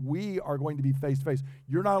and we are going to be face to face.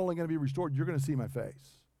 You're not only going to be restored, you're going to see my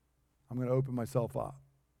face. I'm going to open myself up.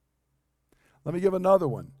 Let me give another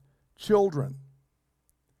one. Children.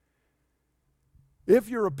 If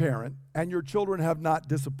you're a parent and your children have not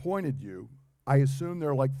disappointed you, I assume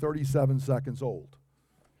they're like 37 seconds old.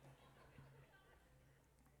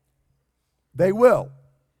 They will.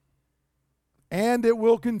 And it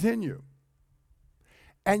will continue.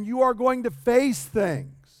 And you are going to face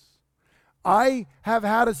things. I have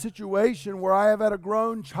had a situation where I have had a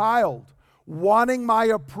grown child wanting my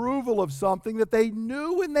approval of something that they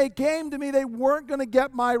knew when they came to me they weren't going to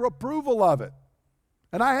get my approval of it.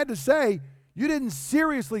 And I had to say, you didn't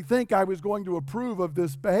seriously think I was going to approve of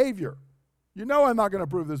this behavior. You know I'm not going to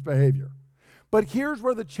approve this behavior. But here's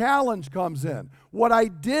where the challenge comes in. What I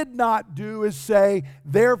did not do is say,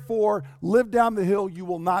 therefore, live down the hill, you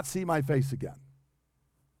will not see my face again.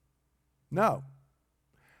 No.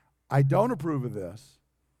 I don't approve of this.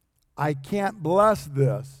 I can't bless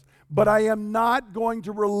this. But I am not going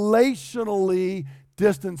to relationally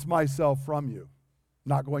distance myself from you.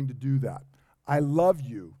 Not going to do that. I love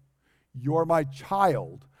you. You're my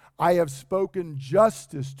child. I have spoken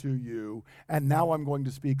justice to you, and now I'm going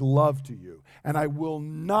to speak love to you. And I will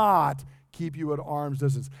not keep you at arm's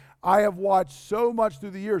distance. I have watched so much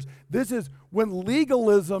through the years. This is when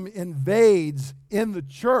legalism invades in the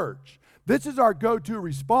church. This is our go-to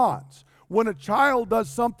response. When a child does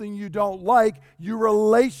something you don't like, you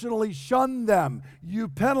relationally shun them. You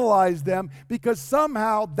penalize them because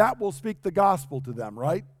somehow that will speak the gospel to them,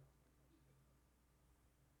 right?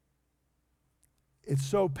 It's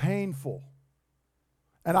so painful.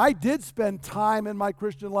 And I did spend time in my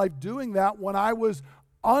Christian life doing that when I was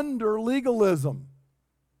under legalism,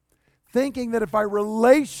 thinking that if I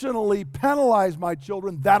relationally penalize my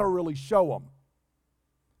children, that'll really show them.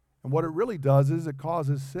 And what it really does is it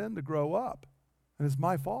causes sin to grow up. And it's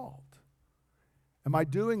my fault. Am I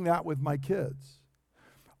doing that with my kids?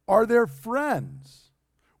 Are there friends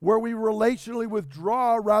where we relationally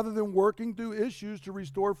withdraw rather than working through issues to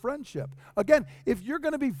restore friendship? Again, if you're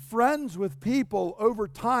going to be friends with people over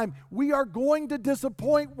time, we are going to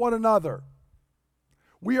disappoint one another.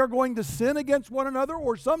 We are going to sin against one another,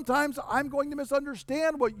 or sometimes I'm going to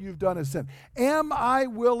misunderstand what you've done as sin. Am I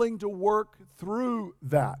willing to work through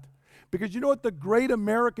that? Because you know what the great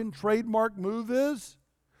American trademark move is?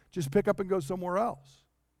 Just pick up and go somewhere else.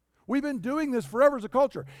 We've been doing this forever as a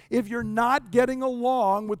culture. If you're not getting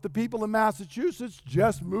along with the people in Massachusetts,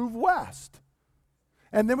 just move west.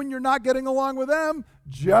 And then when you're not getting along with them,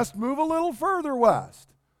 just move a little further west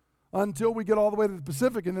until we get all the way to the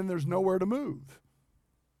Pacific, and then there's nowhere to move.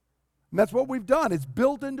 And that's what we've done. It's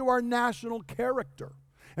built into our national character.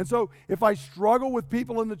 And so if I struggle with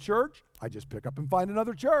people in the church, I just pick up and find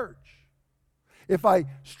another church. If I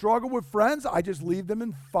struggle with friends, I just leave them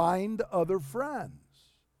and find other friends.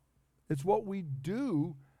 It's what we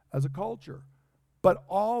do as a culture. But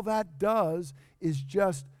all that does is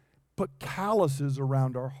just put calluses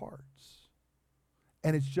around our hearts.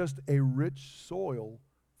 And it's just a rich soil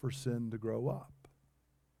for sin to grow up.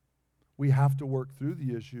 We have to work through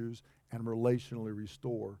the issues and relationally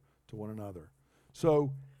restore to one another.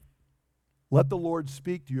 So let the Lord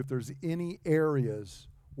speak to you if there's any areas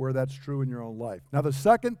where that's true in your own life. Now, the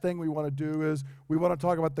second thing we want to do is we want to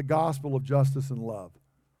talk about the gospel of justice and love.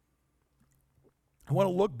 I want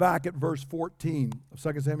to look back at verse 14 of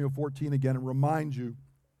 2 Samuel 14 again and remind you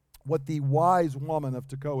what the wise woman of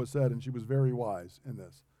Tekoa said, and she was very wise in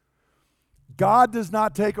this. God does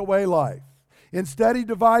not take away life. Instead, he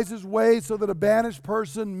devises ways so that a banished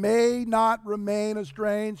person may not remain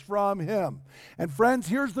estranged from him. And friends,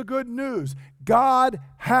 here's the good news. God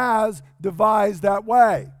has devised that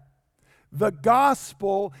way. The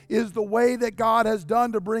gospel is the way that God has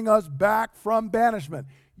done to bring us back from banishment.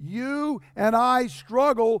 You and I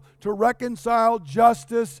struggle to reconcile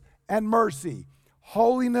justice and mercy,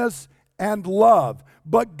 holiness and love.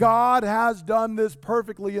 But God has done this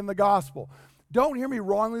perfectly in the gospel. Don't hear me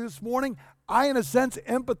wrongly this morning. I, in a sense,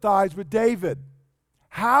 empathize with David.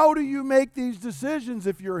 How do you make these decisions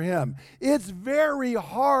if you're him? It's very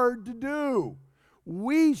hard to do.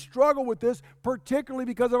 We struggle with this, particularly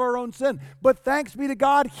because of our own sin. But thanks be to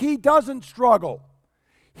God, he doesn't struggle.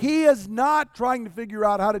 He is not trying to figure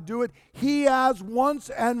out how to do it. He has once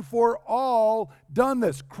and for all done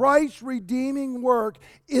this. Christ's redeeming work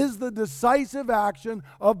is the decisive action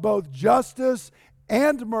of both justice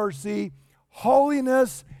and mercy,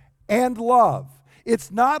 holiness and love.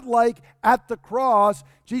 It's not like at the cross,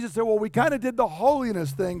 Jesus said, well, we kind of did the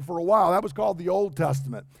holiness thing for a while. That was called the Old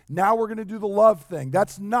Testament. Now we're going to do the love thing.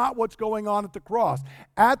 That's not what's going on at the cross.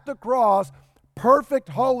 At the cross, perfect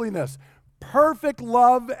holiness, perfect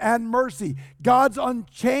love and mercy, God's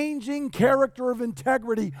unchanging character of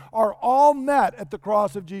integrity are all met at the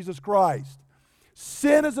cross of Jesus Christ.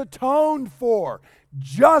 Sin is atoned for.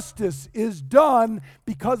 Justice is done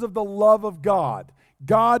because of the love of God.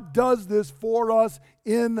 God does this for us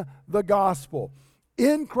in the gospel.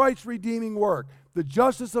 In Christ's redeeming work, the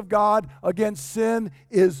justice of God against sin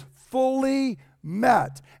is fully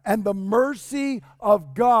met, and the mercy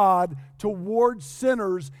of God towards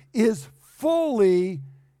sinners is fully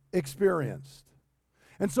experienced.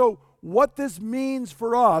 And so what this means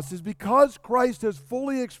for us is because Christ has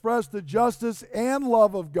fully expressed the justice and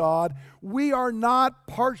love of God, we are not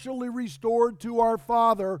partially restored to our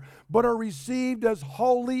Father, but are received as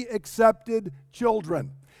wholly accepted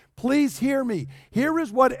children. Please hear me. Here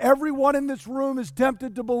is what everyone in this room is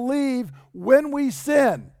tempted to believe when we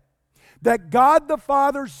sin. That God the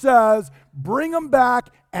Father says, bring them back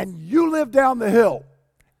and you live down the hill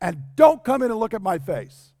and don't come in and look at my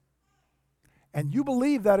face. And you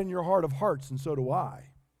believe that in your heart of hearts, and so do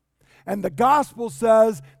I. And the gospel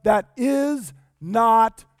says that is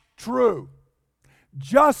not true.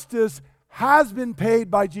 Justice has been paid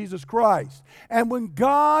by Jesus Christ. And when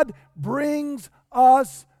God brings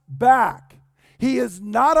us back, He is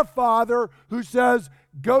not a father who says,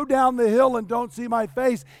 go down the hill and don't see my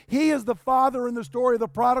face. He is the father in the story of the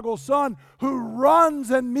prodigal son who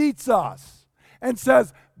runs and meets us and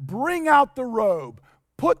says, bring out the robe.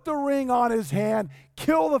 Put the ring on his hand,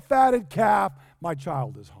 kill the fatted calf, my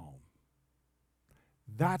child is home.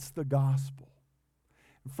 That's the gospel.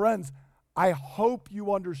 Friends, I hope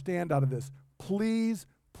you understand out of this. Please,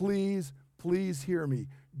 please, please hear me.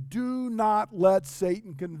 Do not let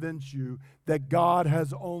Satan convince you that God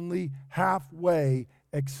has only halfway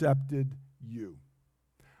accepted you.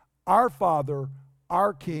 Our Father,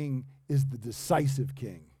 our King, is the decisive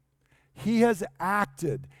King. He has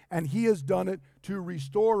acted, and He has done it to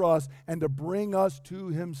restore us and to bring us to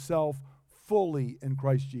Himself fully in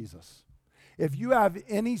Christ Jesus. If you have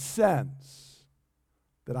any sense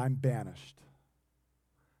that I'm banished,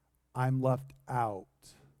 I'm left out,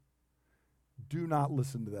 do not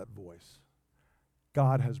listen to that voice.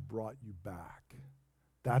 God has brought you back.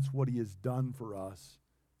 That's what He has done for us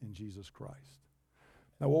in Jesus Christ.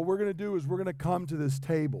 Now, what we're going to do is we're going to come to this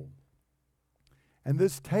table. And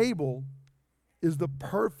this table is the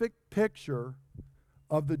perfect picture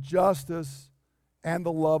of the justice and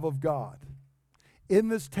the love of God. In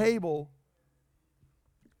this table,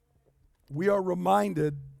 we are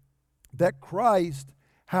reminded that Christ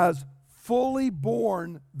has fully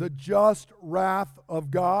borne the just wrath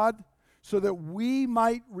of God so that we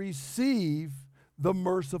might receive the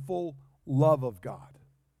merciful love of God.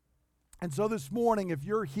 And so this morning, if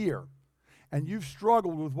you're here and you've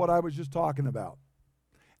struggled with what I was just talking about,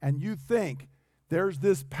 and you think there's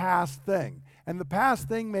this past thing, and the past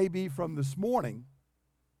thing may be from this morning,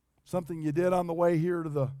 something you did on the way here to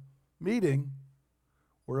the meeting,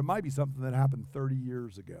 or it might be something that happened 30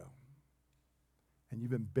 years ago, and you've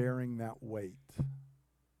been bearing that weight.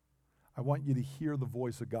 I want you to hear the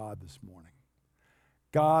voice of God this morning.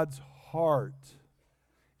 God's heart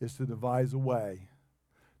is to devise a way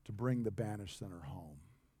to bring the banished sinner home.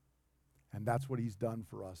 And that's what He's done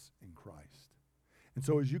for us in Christ. And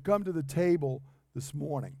so as you come to the table this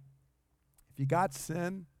morning, if you got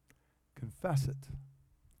sin, confess it.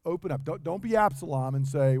 Open up. Don't be Absalom and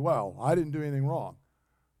say, well, I didn't do anything wrong.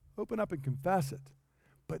 Open up and confess it.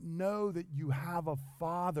 But know that you have a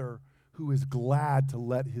Father who is glad to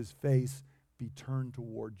let His face be turned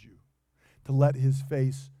towards you, to let His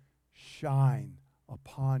face shine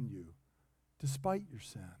upon you despite your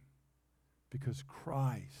sin, because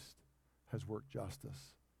Christ has worked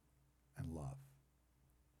justice and love.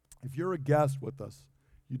 If you're a guest with us,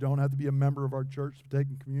 you don't have to be a member of our church to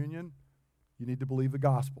take communion. You need to believe the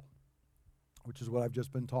gospel, which is what I've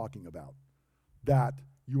just been talking about, that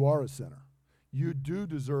you are a sinner. You do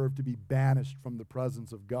deserve to be banished from the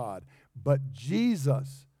presence of God, but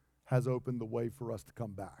Jesus has opened the way for us to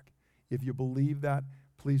come back. If you believe that,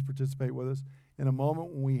 please participate with us. In a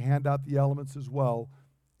moment when we hand out the elements as well,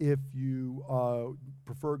 if you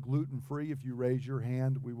prefer gluten-free, if you raise your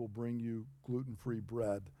hand, we will bring you gluten-free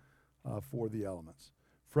bread for the elements.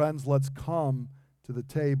 Friends, let's come to the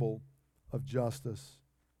table of justice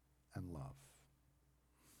and love.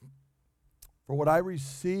 For what I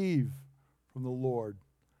receive from the Lord,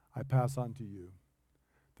 I pass on to you.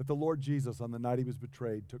 That the Lord Jesus, on the night He was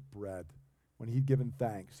betrayed, took bread. When He'd given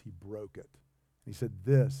thanks, He broke it. And He said,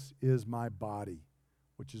 this is my body,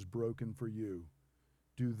 which is broken for you.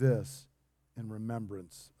 Do this in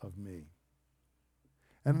remembrance of me.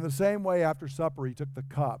 And in the same way, after supper, He took the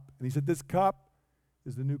cup. And He said, this cup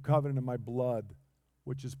is the new covenant in my blood,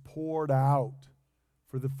 which is poured out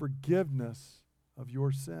for the forgiveness of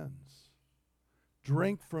your sins.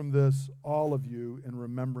 Drink from this, all of you, in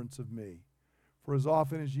remembrance of me. For as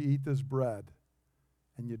often as you eat this bread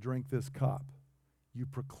and you drink this cup, you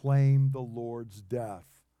proclaim the Lord's death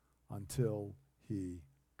until He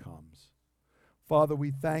comes. Father,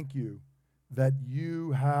 we thank you that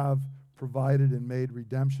you have provided and made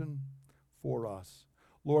redemption for us.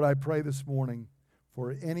 Lord, I pray this morning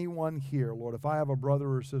for anyone here, Lord, if I have a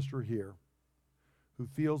brother or sister here who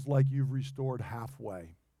feels like you've restored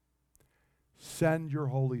halfway, send your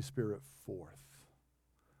Holy Spirit forth.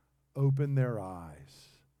 Open their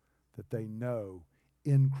eyes that they know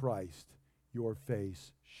in Christ your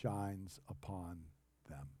face shines upon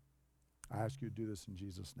them. I ask you to do this in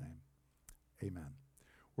Jesus' name. Amen.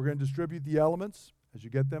 We're going to distribute the elements. As you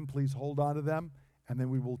get them, please hold on to them, and then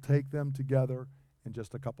we will take them together in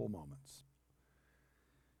just a couple moments.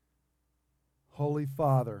 Holy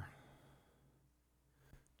Father,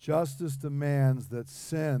 justice demands that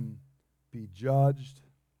sin be judged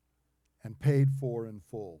and paid for in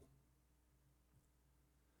full.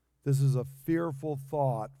 This is a fearful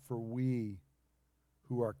thought for we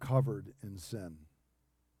who are covered in sin.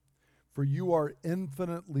 For you are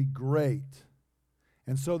infinitely great,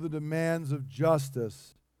 and so the demands of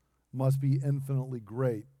justice must be infinitely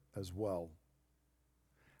great as well.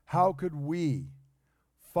 How could we,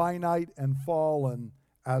 finite and fallen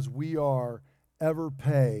as we are, ever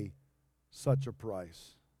pay such a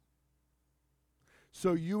price?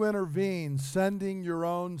 So you intervene, sending your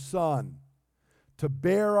own Son to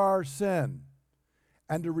bear our sin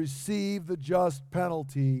and to receive the just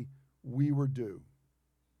penalty we were due.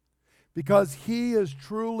 Because he is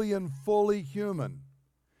truly and fully human,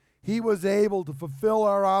 he was able to fulfill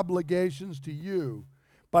our obligations to you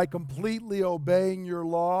by completely obeying your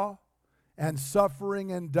law and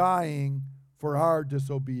suffering and dying for our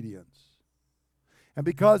disobedience. And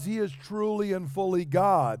because he is truly and fully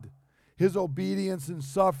God, his obedience and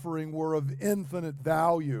suffering were of infinite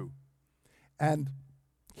value, and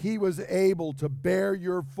he was able to bear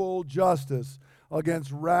your full justice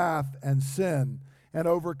against wrath and sin and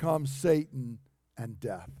overcome Satan and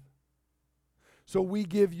death. So we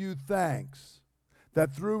give you thanks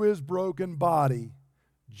that through his broken body,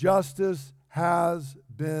 justice has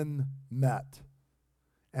been met,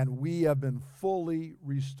 and we have been fully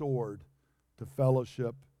restored to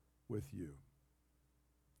fellowship with you.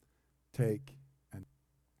 Take and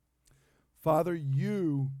Father,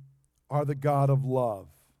 you are the God of love.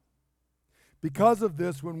 Because of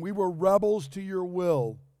this, when we were rebels to your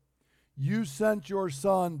will, you sent your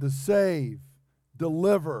Son to save,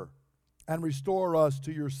 deliver, and restore us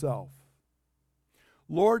to yourself.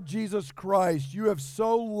 Lord Jesus Christ, you have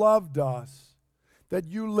so loved us that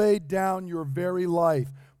you laid down your very life,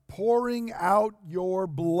 pouring out your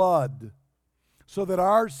blood so that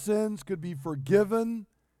our sins could be forgiven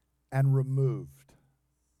and removed.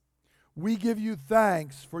 We give you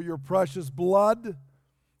thanks for your precious blood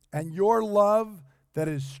and your love that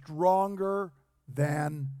is stronger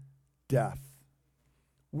than death.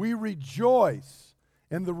 We rejoice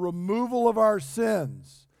in the removal of our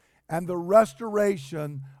sins and the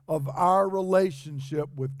restoration of our relationship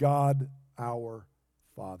with God our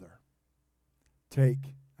Father.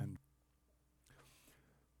 Take and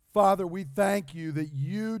Father, we thank you that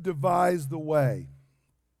you devised the way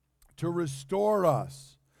to restore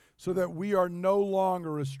us so that we are no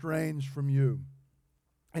longer estranged from you.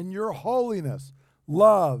 In your holiness,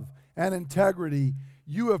 love, and integrity,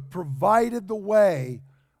 you have provided the way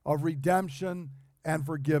of redemption and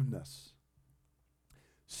forgiveness.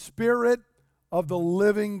 Spirit of the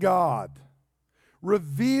living God,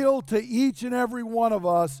 reveal to each and every one of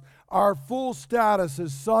us our full status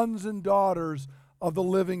as sons and daughters of the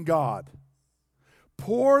living God.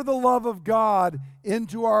 Pour the love of God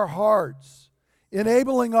into our hearts,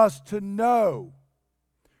 enabling us to know,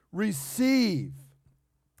 receive,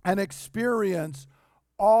 and experience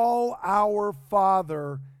all our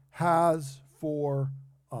Father has for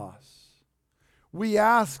us. We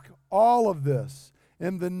ask all of this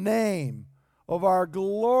in the name of our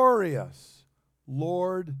glorious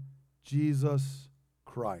Lord Jesus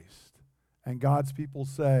Christ. And God's people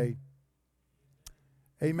say,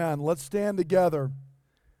 amen. Let's stand together.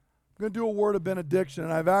 I'm going to do a word of benediction,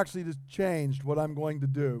 and I've actually just changed what I'm going to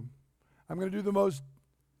do. I'm going to do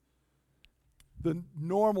the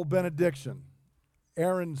normal benediction,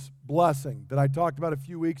 Aaron's blessing that I talked about a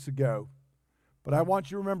few weeks ago. But I want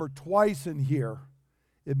you to remember twice in here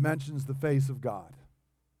it mentions the face of God.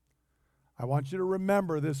 I want you to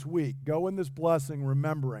remember this week, go in this blessing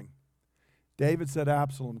remembering. David said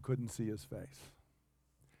Absalom couldn't see his face.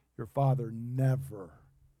 Your father never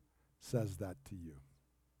says that to you.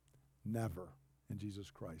 Never in Jesus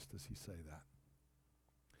Christ does he say that.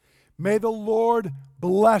 May the Lord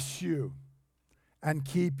bless you and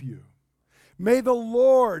keep you. May the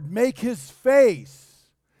Lord make his face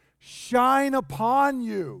shine upon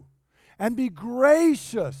you and be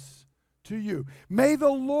gracious to you. May the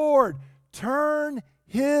Lord turn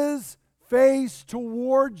his face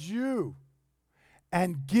towards you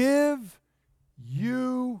and give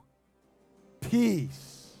you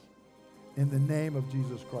peace. in the name of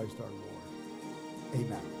Jesus Christ our Lord.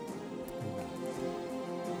 Amen. Amen.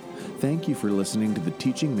 Thank you for listening to the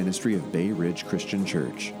teaching ministry of Bay Ridge Christian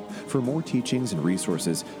Church. For more teachings and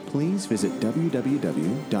resources, please visit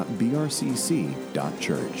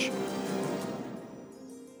www.brcc.church.